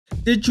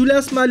Did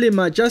Julius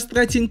Malema just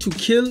threaten to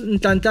kill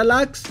Nhlanhla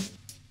Lux?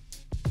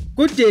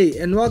 Good day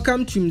and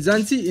welcome to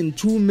Mzansi in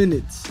 2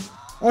 minutes.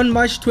 On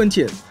March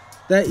 20th,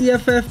 the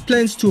EFF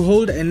plans to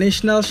hold a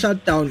national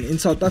shutdown in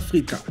South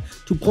Africa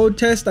to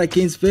protest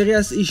against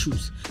various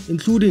issues,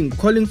 including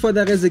calling for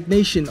the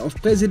resignation of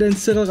President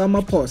Cyril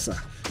Ramaphosa,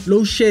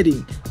 load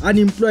shedding,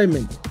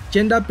 unemployment,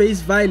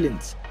 gender-based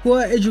violence,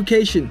 poor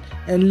education,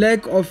 and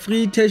lack of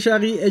free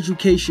tertiary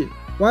education.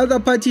 While the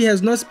party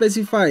has not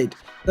specified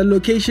the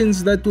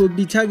locations that will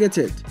be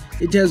targeted,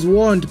 it has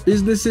warned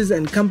businesses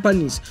and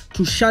companies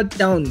to shut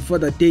down for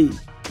the day.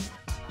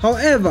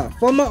 However,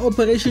 former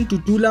Operation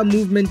Dudula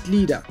movement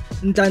leader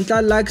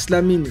Nhlanhla Lux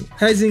Dlamini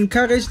has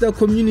encouraged the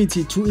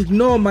community to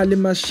ignore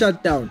Malema's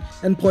shutdown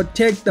and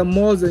protect the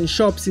malls and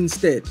shops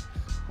instead.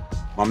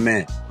 My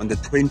man, on the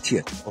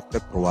 20th of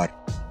February,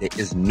 there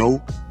is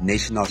no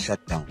national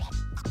shutdown.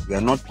 We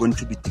are not going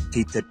to be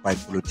dictated by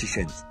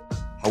politicians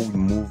how we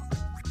move.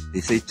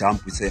 They say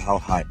jump, we say how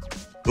high.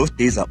 Those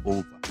days are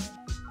over.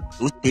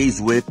 Those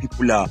days where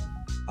people are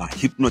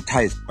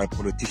hypnotized by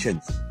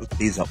politicians, those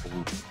days are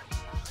over.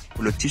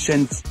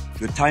 Politicians,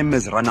 your time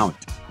has run out.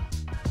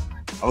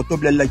 Who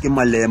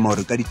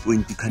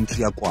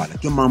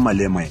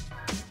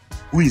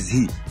is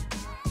he?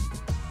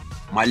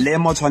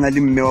 Malema tshwana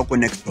le mme wa ko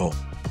next door.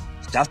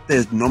 Just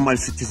a normal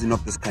citizen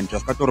of this country.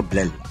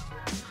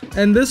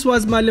 And this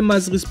was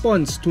Malema's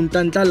response to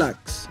Nhlanhla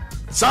Lux.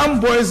 Some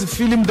boys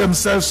film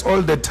themselves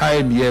all the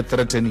time here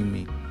threatening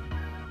me.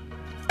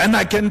 And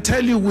I can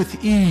tell you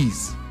with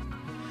ease,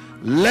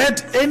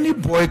 let any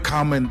boy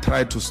come and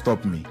try to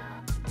stop me.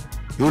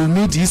 He will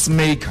meet his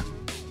maker.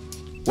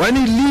 When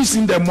he leaves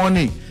in the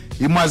morning,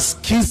 he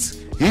must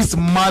kiss his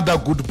mother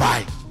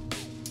goodbye.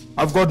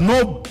 I've got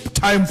no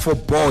time for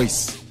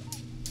boys.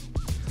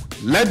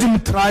 Let him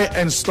try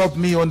and stop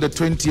me on the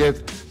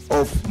 20th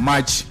of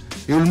March.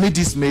 He will meet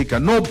his maker.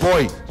 No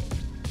boy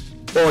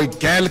or a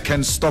girl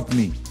can stop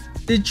me.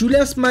 Did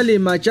Julius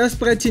Malema just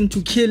threaten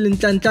to kill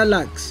Nhlanhla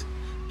Lux?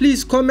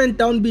 Please comment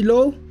down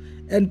below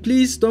and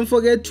please don't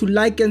forget to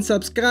like and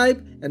subscribe,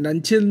 and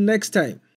until next time.